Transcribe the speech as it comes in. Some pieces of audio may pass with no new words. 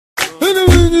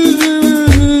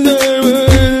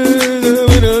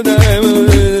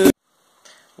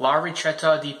La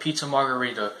ricetta di pizza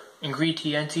margherita.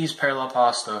 Ingredienti per la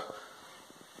pasta: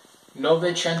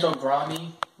 900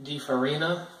 grammi di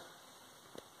farina,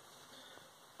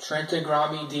 30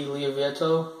 grammi di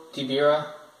lievito di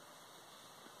birra,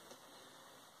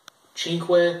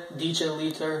 5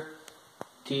 decilitri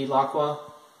di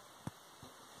acqua,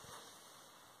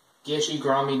 10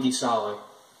 grammi di sale.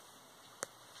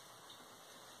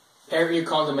 Per il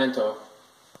condimento: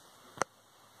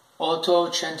 8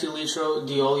 centilitri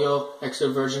di olio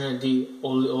extravergine di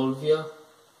oliva,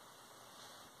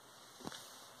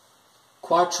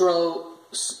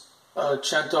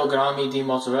 400 grammi di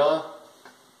mozzarella,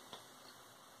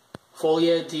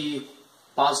 foglie di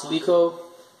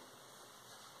basilico,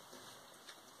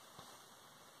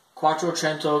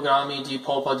 400 grammi di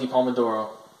polpa di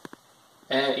pomodoro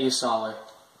e il sale.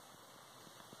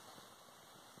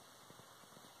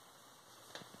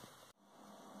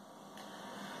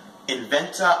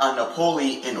 Inventa a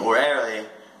Napoli in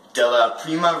onore della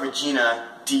prima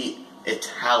regina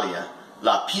d'Italia,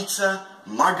 la pizza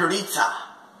Margherita,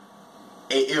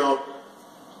 e il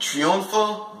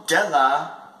trionfo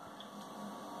della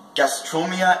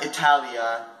gastronomia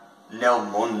italiana nel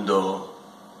mondo.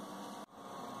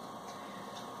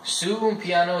 Su un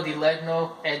piano di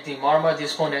legno e di marmo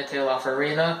disponete la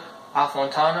farina a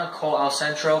fontana con al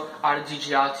centro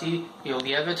adagiati il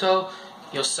lievito,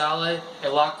 il sale e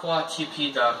l'acqua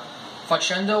tiepida,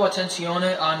 facendo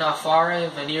attenzione a non fare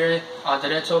venire a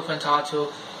diretto contatto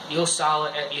il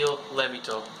sale e il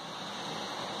lievito.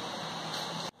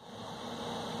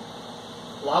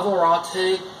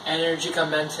 Lavorate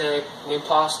energicamente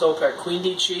l'impasto per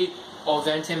 15 o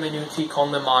 20 minuti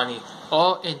con le mani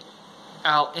o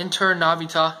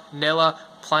all'internalità nella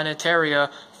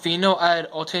planetaria fino ad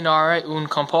ottenere un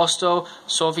composto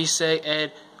suave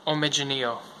ed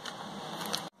omogeneo.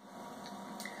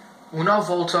 Una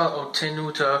volta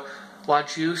ottenuta la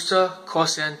giusta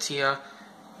consistenza,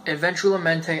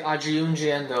 eventualmente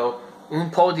aggiungendo un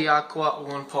po' di acqua o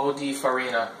un po' di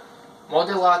farina,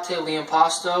 modellate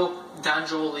l'impasto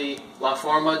dandogli la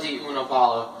forma di una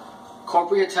palla.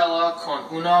 Copritela con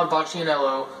un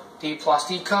baccinello di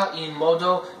plastica in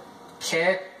modo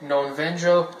che non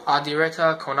venga a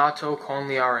diretta contatto con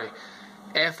l'aria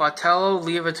e fatelo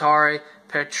lievitare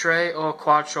per 3 o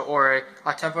 4 ore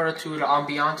a temperatura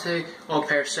ambiente o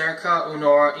per circa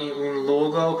un'ora in un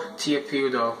luogo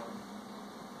tiepido.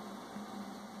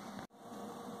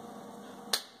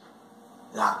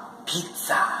 La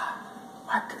pizza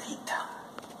Margherita.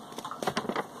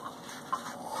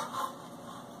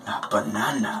 La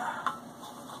banana.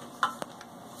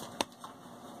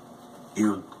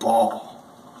 Il ball.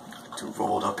 To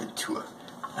roll it up into a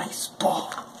nice ball.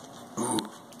 Ooh.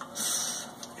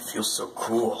 It feels so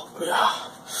cool.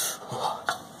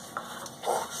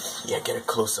 Yeah, get a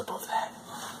close-up of that.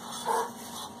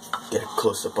 Get a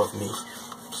close-up of me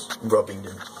rubbing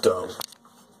the dough.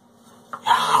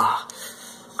 Yeah.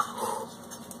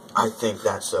 I think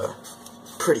that's a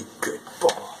pretty good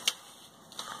ball.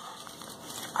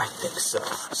 I think so.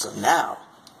 So now,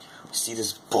 see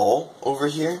this ball over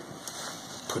here?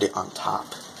 Put it on top.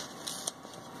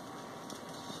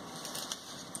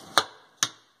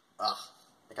 Ugh,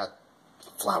 I got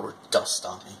flour dust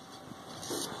on me.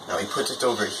 Now he puts it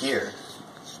over here,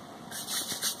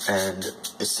 and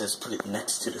it says put it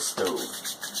next to the stove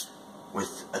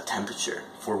with a temperature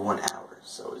for 1 hour.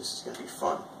 So this is gonna be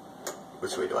fun.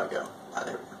 Which way do I go? Ah,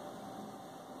 there we go.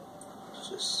 Let's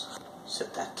just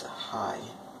set that to high.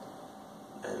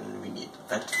 And we need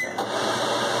vent fan.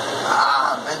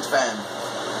 Ah, vent fan.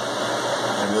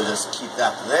 And we'll just keep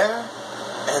that there,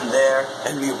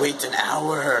 and we wait an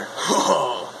hour.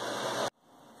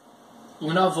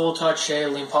 Una volta che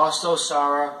l'impasto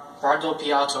sarà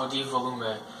raddoppiato di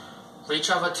volume,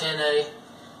 ricavatene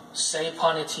 6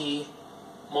 panetti,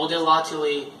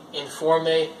 modellateli in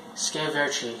forme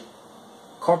scherzi.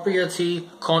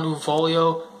 Copriti con un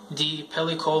foglio di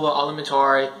pellicola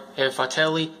alimentare e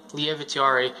fateli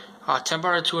lievitare a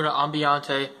temperatura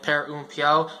ambiente per un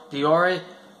paio di ore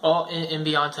o in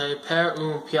ambiente per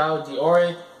un paio di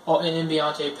ore o in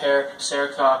ambiente per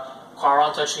circa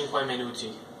 45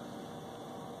 minuti.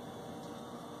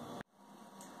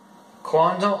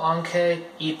 Quando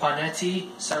anche i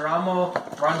panetti saranno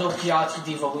raddoppiati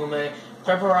di volume,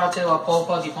 preparate la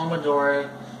polpa di pomodoro,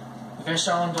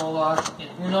 versandola in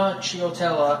una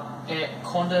ciotola e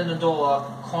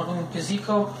condensándola con un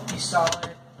pizzico di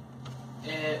sale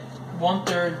e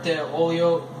 1/3 di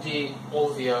olio di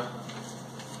oliva.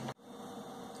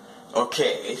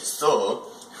 Okay, so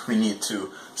we need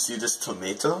to see this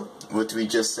tomato. What we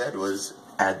just said was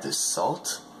add this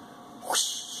salt.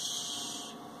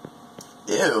 Whoosh.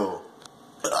 Ew.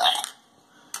 Ugh.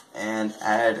 And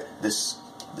add this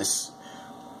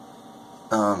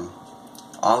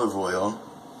olive oil.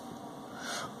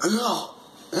 Ew.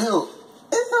 Ew.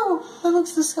 Ew. That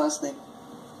looks disgusting.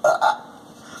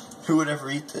 Who would ever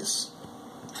eat this?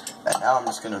 And now I'm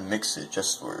just gonna mix it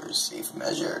just for safe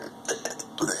measure.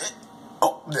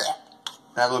 Oh,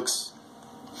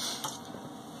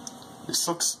 this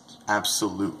looks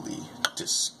absolutely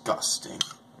disgusting.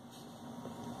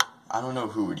 I don't know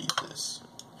who would eat this.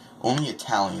 Only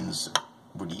Italians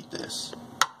would eat this.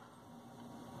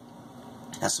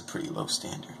 That's a pretty low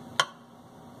standard.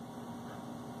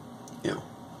 Ew.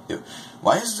 Ew.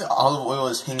 Why is the olive oil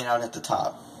is hanging out at the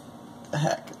top? The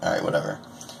heck? Alright, whatever.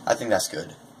 I think that's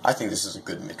good. I think this is a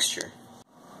good mixture.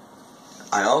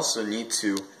 I also need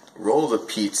to roll the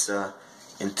pizza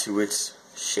into its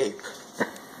shape.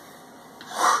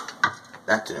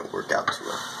 That didn't work out too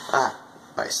well.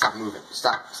 Alright, stop moving.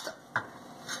 Stop.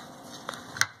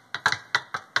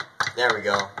 There we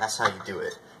go. That's how you do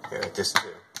it. Here, like this too.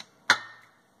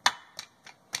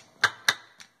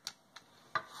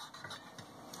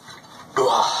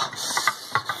 Ugh.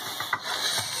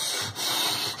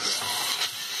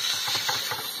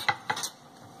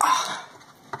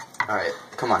 Alright,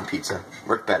 come on pizza.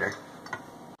 Work better.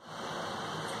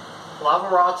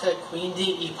 Lavorate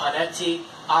quindi I panetti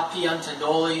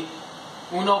appiantendoli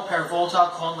uno per volta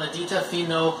con le dita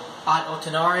fino ad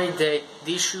ottenere dei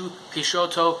disci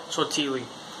pisciotto sottili.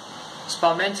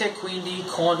 Spalmente quindi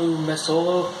con un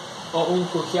mestolo o un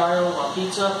cucchiaio la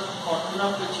pizza con una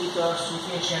petita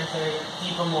sufficiente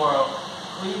di pomodoro.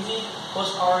 Quindi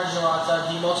spargellata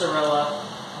di mozzarella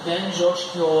ben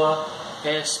gioschiola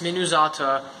e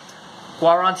sminuzata,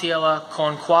 guarnitela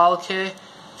con qualche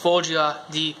foglia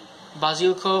di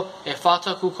basilico e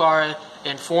fatta cuocere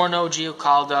in forno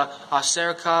calda a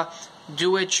circa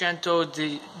 200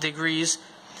 degrees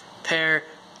per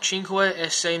 5 e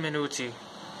 6 minuti.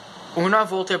 Una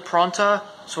volta pronta,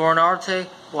 sfornate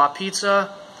la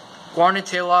pizza,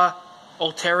 guarnitela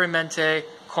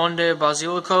ulteriormente con del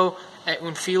basilico e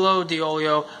un filo di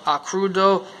olio a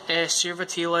crudo e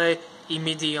servatile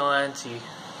immediatamente.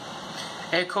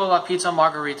 Ecco la pizza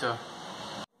Margherita.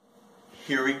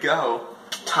 Here we go.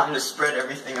 Time to spread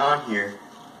everything on here.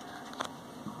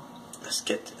 Let's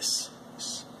get this.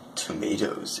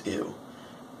 Tomatoes, ew.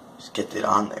 Just get it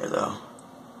on there though.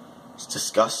 It's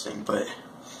disgusting, but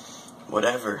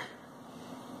whatever.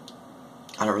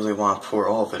 I don't really want to pour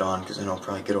all of it on because then I'll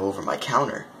probably get over my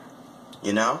counter.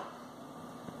 You know?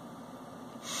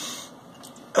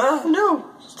 No!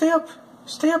 Stay up.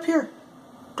 Stay up here.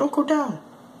 Don't go down.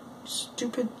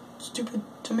 Stupid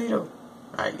tomato.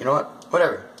 Alright, you know what?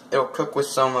 Whatever. It'll cook with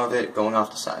some of it going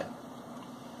off the side.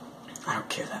 I don't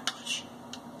care that much.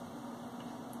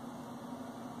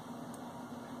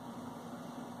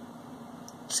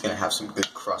 It's gonna have some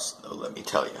good crust though, let me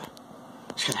tell you.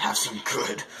 It's gonna have some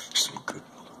good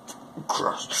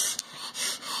crust.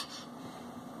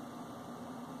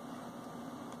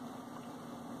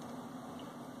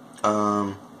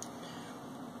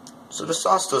 So the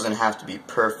sauce doesn't have to be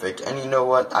perfect, and you know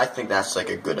what? I think that's like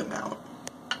a good amount.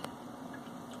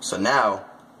 So now,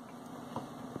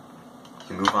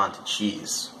 we move on to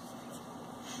cheese.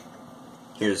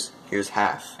 Here's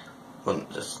half. Well,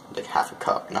 just like half a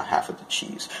cup, not half of the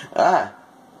cheese.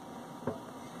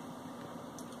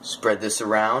 Spread this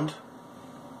around.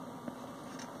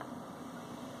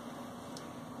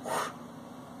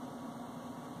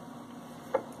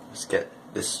 Let's get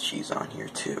this cheese on here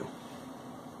too.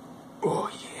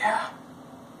 Oh yeah.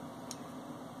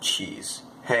 Cheese.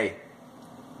 Hey,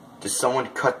 did someone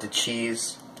cut the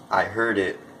cheese? I heard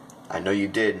it. I know you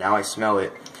did. Now I smell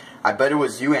it. I bet it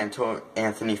was you,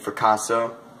 Anthony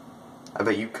Fracasso. I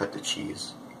bet you cut the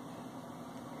cheese.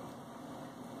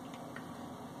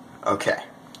 Okay.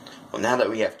 Well, now that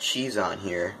we have cheese on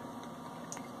here,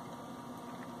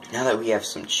 now that we have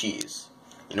some cheese,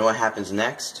 you know what happens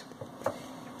next?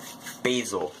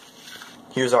 Basil.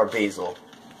 Here's our basil.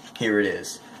 Here it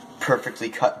is. Perfectly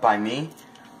cut by me.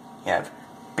 You have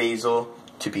basil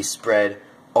to be spread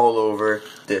all over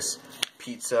this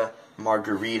pizza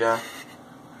Margherita.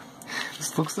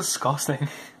 This looks disgusting.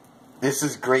 This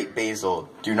is great basil.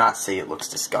 Do not say it looks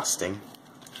disgusting.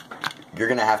 You're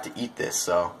gonna have to eat this,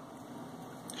 so.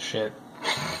 Shit.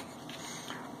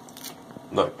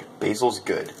 Look, basil's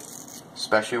good.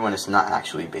 Especially when it's not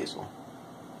actually basil.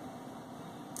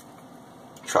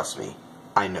 Trust me.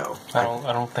 I know. I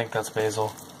don't think that's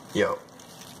basil. Yo.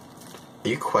 Are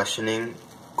you questioning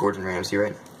Gordon Ramsay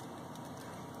right now?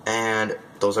 And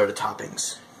those are the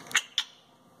toppings.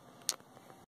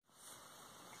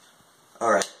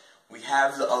 Alright, we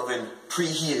have the oven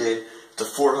preheated to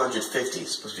 450.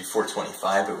 It's supposed to be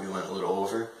 425, but we went a little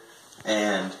over.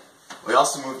 And we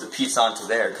also moved the pizza onto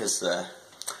there because the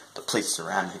plate's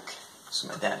ceramic. So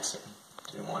my dad said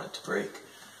didn't want it to break.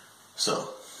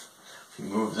 So we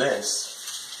move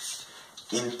this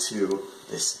into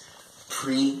this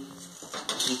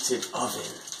preheated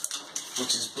oven,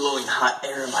 which is blowing hot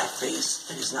air in my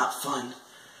face. It is not fun.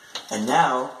 And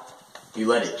now you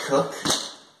let it cook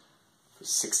for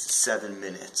 6 to 7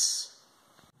 minutes.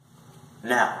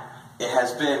 Now it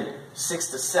has been 6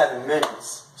 to 7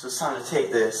 minutes, so it's time to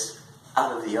take this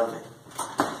out of the oven.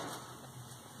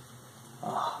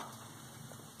 Oh,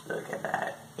 look at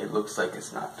that. It looks like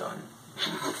it's not done.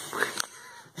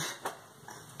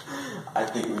 I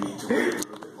think we need to wait a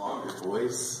little bit longer,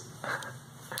 boys.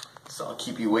 So I'll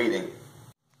keep you waiting.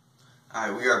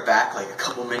 Alright, we are back like a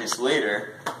couple minutes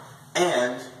later,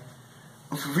 and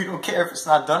we don't care if it's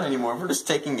not done anymore. We're just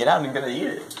taking it out and gonna eat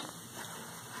it.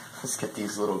 Let's get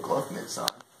these little glove mitts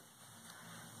on,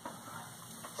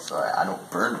 so I don't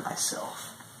burn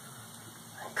myself.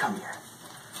 Right, come here.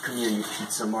 Come here, you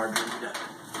pizza Margherita.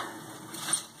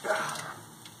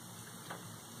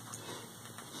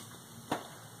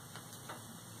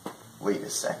 Wait a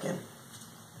second.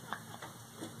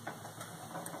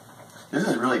 This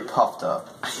is really puffed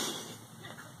up.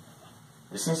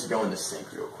 This needs to go in the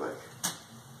sink real quick.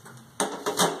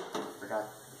 Forgot.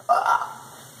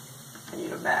 I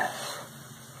need a mat.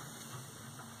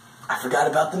 I forgot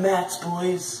about the mats,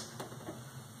 boys.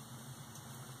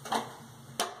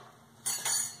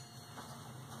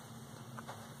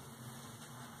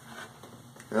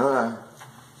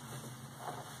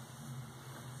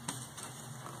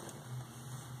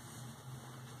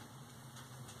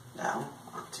 Now,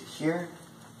 onto here.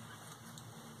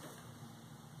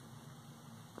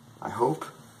 I hope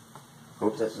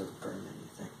that doesn't burn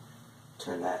anything.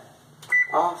 Turn that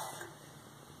off.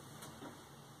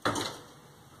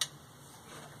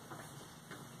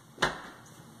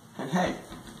 And hey,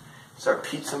 it's our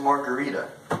pizza Margherita.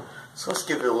 So let's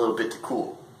give it a little bit to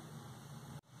cool.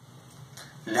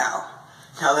 Now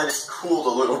that it's cooled a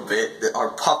little bit, our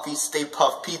puffy Stay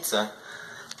Puft pizza,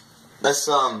 let's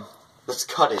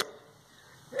cut it.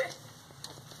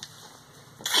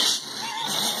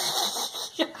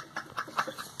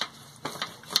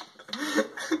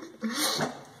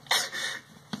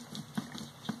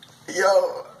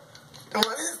 Yo,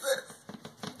 what is this?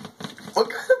 What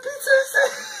kind of pizza is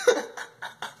this?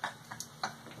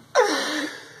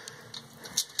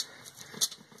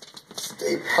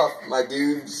 Stay puft, my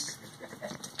dudes.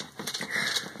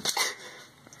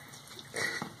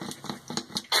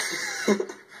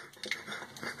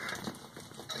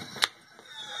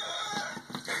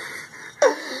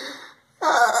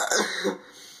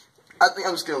 I think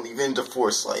I'm just gonna leave it into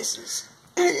 4 slices.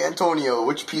 Hey, Antonio,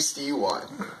 which piece do you want?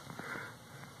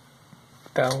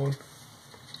 That one.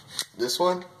 This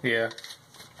one? Yeah.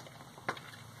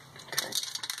 Okay.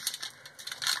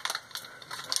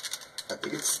 I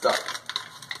think it's stuck.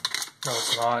 No,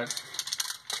 it's not.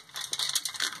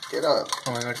 Get up.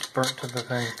 Oh my god, it's burnt to the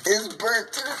thing. It's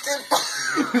burnt to the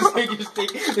tin. Just take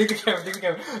the camera, take the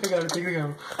camera. I got it, take the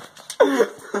camera.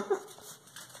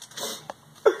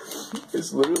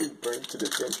 It's literally burnt to the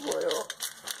tin foil.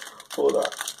 Hold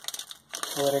on.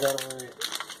 What I gotta wait.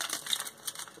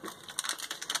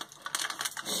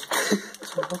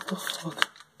 What the fuck?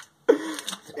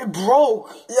 It broke!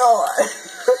 Yo!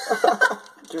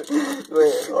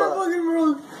 Wait, It fucking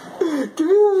broke! Give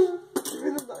me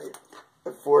the knife.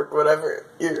 A fork, whatever.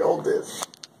 Here, hold this.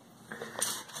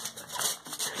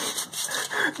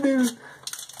 Dude.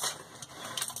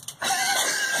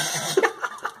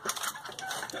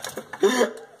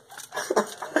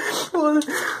 What?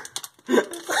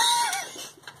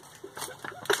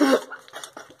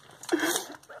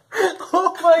 Oh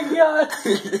my god!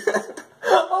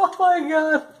 Oh my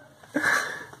god!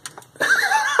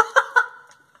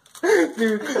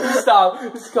 Dude, just stop.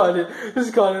 Just cut it.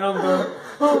 Just cut it. I'm done.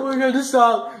 Oh my god, just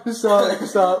stop. Just stop.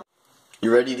 Just stop.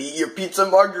 You ready to eat your pizza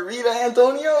Margherita,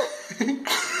 Antonio?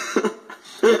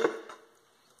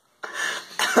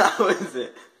 How is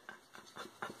it?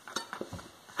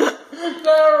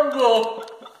 Terrible!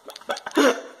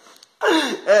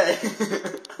 Hey.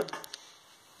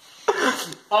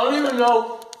 I don't even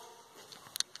know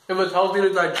if it's healthy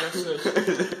to digest this.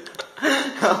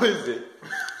 How is it?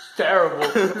 It's terrible.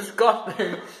 It's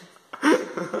disgusting.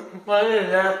 I need a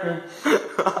napkin.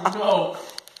 No.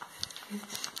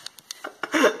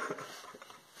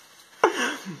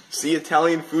 See,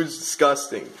 Italian food's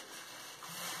disgusting.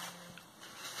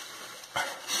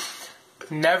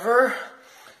 Never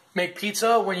make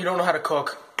pizza when you don't know how to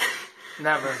cook.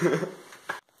 Never.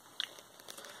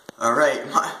 Alright,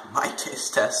 my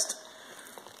taste test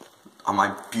on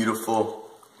my beautiful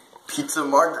pizza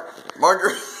Margherita.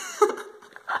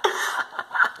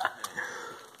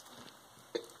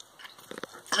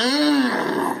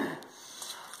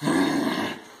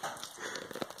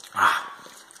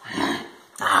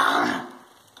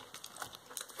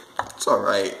 It's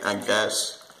alright, I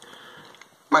guess.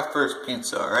 My first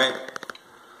pizza, alright?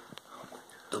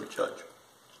 Don't judge.